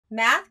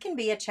Math can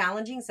be a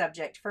challenging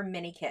subject for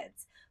many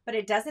kids, but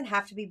it doesn't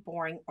have to be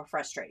boring or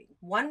frustrating.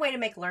 One way to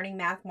make learning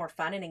math more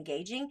fun and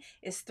engaging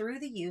is through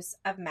the use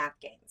of math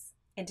games.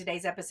 In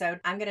today's episode,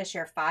 I'm going to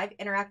share 5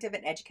 interactive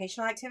and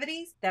educational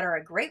activities that are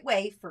a great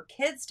way for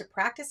kids to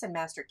practice and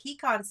master key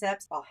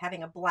concepts while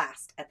having a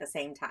blast at the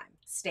same time.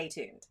 Stay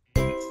tuned.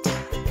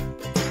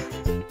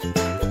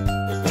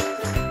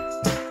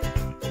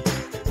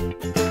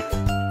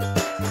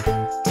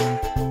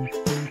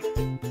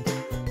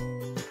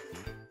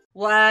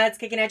 What's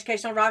kicking,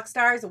 educational rock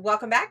stars?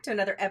 Welcome back to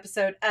another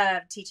episode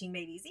of Teaching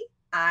Made Easy.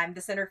 I'm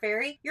the Center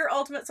Fairy, your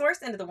ultimate source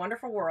into the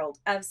wonderful world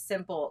of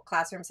simple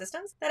classroom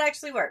systems that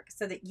actually work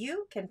so that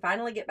you can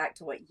finally get back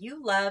to what you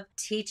love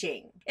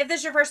teaching. If this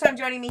is your first time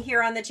joining me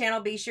here on the channel,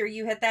 be sure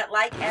you hit that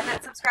like and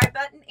that subscribe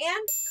button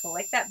and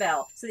click that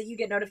bell so that you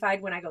get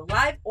notified when I go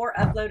live or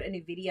upload a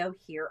new video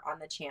here on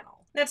the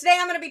channel. Now today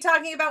I'm going to be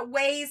talking about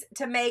ways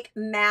to make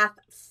math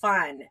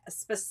fun,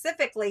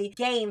 specifically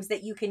games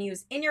that you can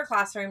use in your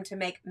classroom to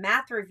make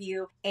math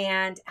review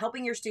and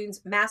helping your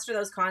students master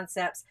those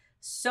concepts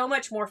so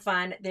much more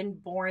fun than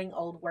boring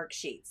old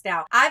worksheets.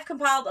 Now, I've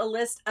compiled a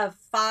list of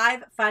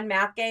 5 fun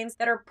math games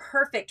that are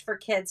perfect for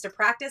kids to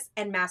practice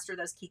and master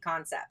those key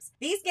concepts.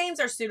 These games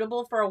are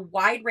suitable for a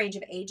wide range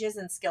of ages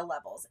and skill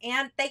levels,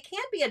 and they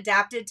can be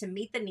adapted to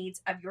meet the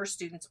needs of your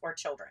students or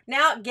children.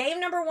 Now, game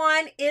number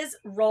 1 is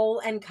Roll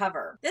and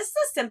Cover. This is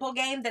a simple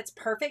game that's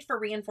perfect for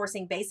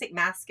reinforcing basic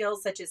math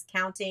skills such as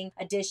counting,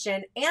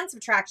 addition, and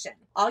subtraction.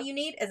 All you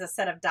need is a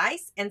set of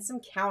dice and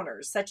some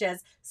counters, such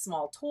as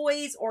small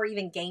toys or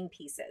even game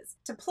pieces.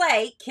 To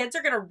play, kids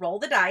are going to roll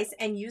the dice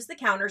and use the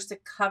counters to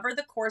cover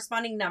the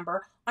corresponding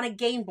number on a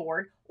game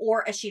board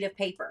or a sheet of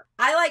paper.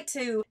 I like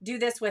to do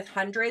this with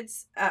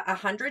a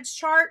hundreds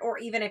chart, or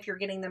even if you're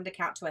getting them to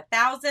count to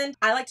 1,000.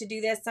 I like to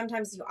do this.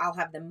 Sometimes I'll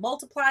have them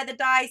multiply the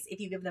dice. If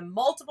you give them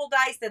multiple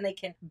dice, then they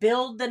can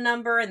build the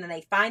number and then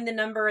they find the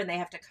number and they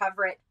have to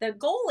cover it. The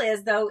goal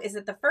is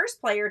that the first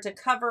player to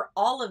cover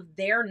all of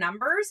their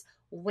numbers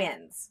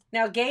wins.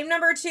 Now, game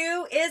number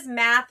 2 is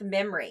Math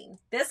Memory.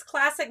 This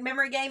classic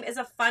memory game is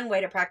a fun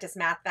way to practice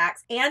math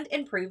facts and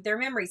improve their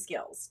memory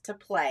skills. To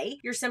play,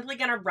 you're simply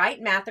going to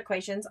write math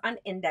equations on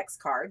index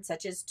cards,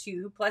 such as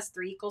 2 +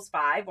 3 =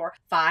 5 or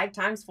 5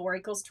 × 4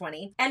 =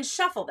 20, and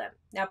shuffle them.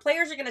 Now,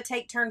 players are going to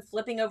take turn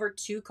flipping over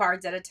 2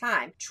 cards at a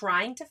time,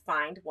 trying to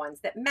find ones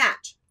that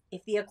match.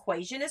 If the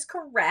equation is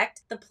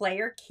correct, the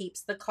player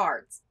keeps the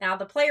cards. Now,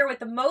 the player with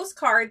the most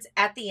cards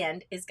at the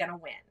end is going to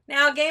win.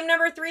 Now, game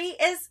number 3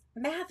 is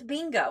Math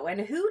Bingo,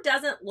 and who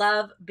doesn't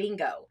love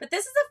bingo? But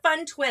this is a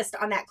fun twist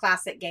on that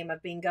classic game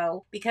of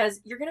bingo because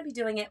you're going to be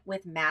doing it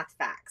with math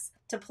facts.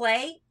 To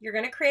play, you're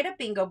going to create a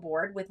bingo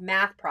board with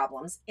math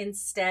problems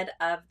instead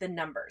of the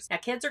numbers. Now,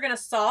 kids are going to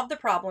solve the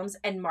problems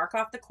and mark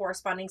off the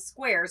corresponding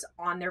squares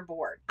on their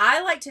board.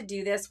 I like to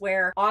do this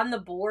where on the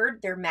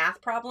board, they're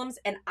math problems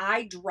and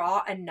I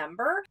draw a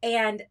number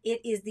and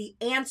it is the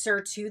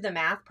answer to the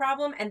math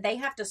problem and they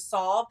have to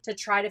solve to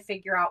try to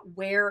figure out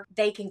where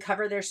they can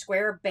cover their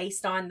square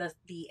based on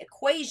the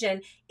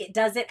equation.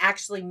 Does it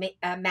actually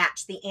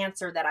match the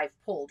answer that I've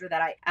pulled or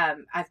that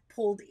I've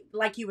pulled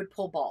like you would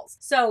pull balls?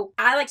 So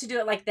I like to do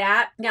it like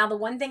that. Now, the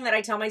one thing that I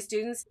tell my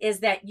students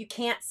is that you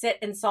can't sit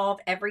and solve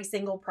every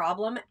single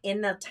problem in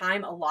the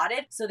time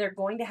allotted. So they're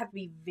going to have to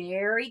be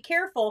very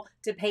careful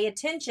to pay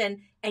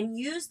attention and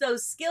use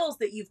those skills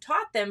that you've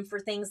taught them for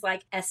things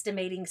like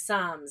estimating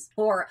sums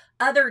or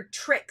other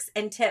tricks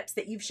and tips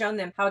that you've shown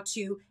them how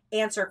to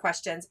answer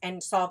questions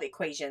and solve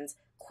equations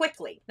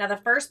quickly. Now, the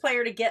first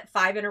player to get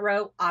 5 in a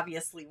row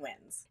obviously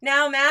wins.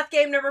 Now, math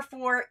game number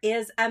 4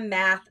 is a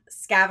math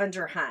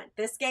scavenger hunt.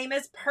 This game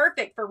is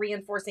perfect for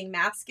reinforcing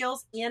math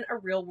skills in a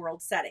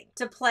real-world setting.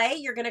 To play,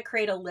 you're going to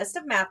create a list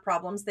of math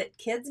problems that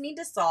kids need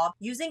to solve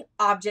using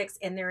objects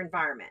in their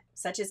environment,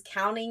 such as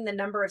counting the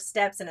number of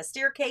steps in a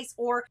staircase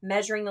or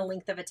measuring the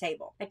length of a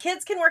table. Now,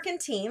 kids can work in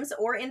teams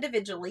or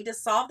individually to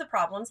solve the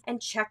problems and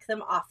check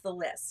them off the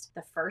list.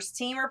 The first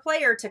team or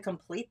player to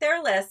complete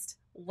their list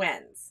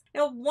wins.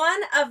 Now,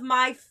 one of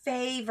my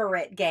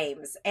favorite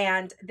games,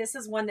 and this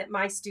is one that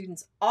my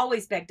students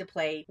always beg to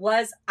play,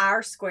 was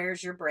our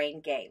Squares Your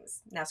Brain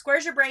games. Now,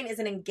 Squares Your Brain is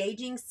an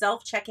engaging,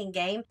 self-checking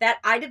game that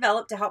I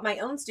developed to help my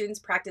own students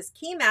practice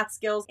key math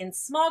skills in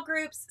small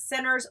groups,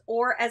 centers,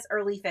 or as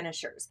early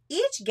finishers.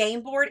 Each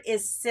game board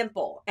is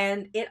simple,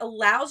 and it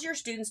allows your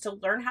students to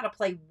learn how to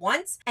play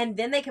once, and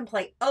then they can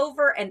play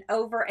over and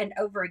over and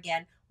over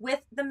again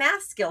with the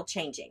math skill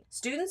changing.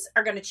 Students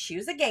are going to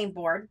choose a game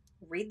board,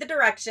 read the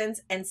directions,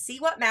 and see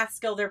what math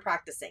skill they're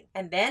practicing.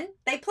 And then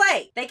they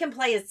play. They can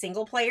play as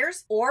single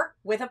players or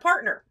with a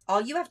partner.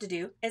 All you have to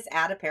do is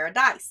add a pair of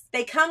dice.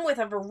 They come with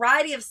a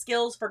variety of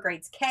skills for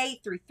grades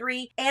K through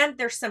 3, and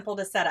they're simple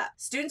to set up.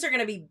 Students are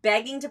going to be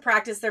begging to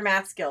practice their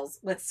math skills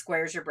with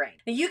Squares Your Brain.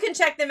 Now, you can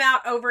check them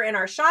out over in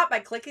our shop by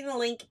clicking the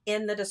link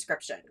in the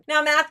description.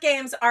 Now, math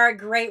games are a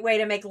great way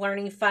to make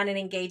learning fun and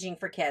engaging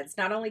for kids.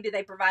 Not only do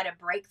they provide a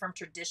break from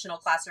traditional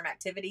classroom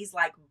activities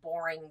like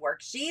boring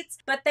worksheets,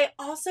 but they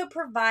also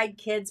provide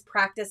kids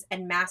practice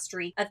and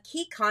mastery of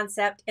key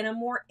concept in a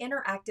more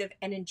interactive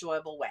and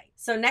enjoyable way.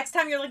 So next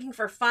time you're looking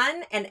for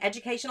fun and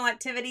educational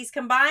activities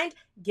combined,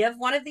 give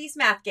one of these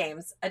math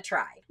games a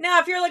try. Now,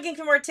 if you're looking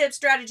for more tips,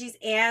 strategies,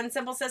 and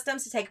simple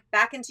systems to take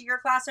back into your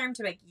classroom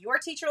to make your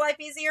teacher life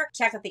easier,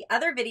 check out the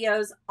other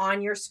videos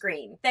on your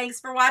screen. Thanks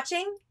for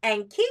watching,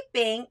 and keep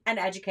being an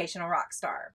educational rock star.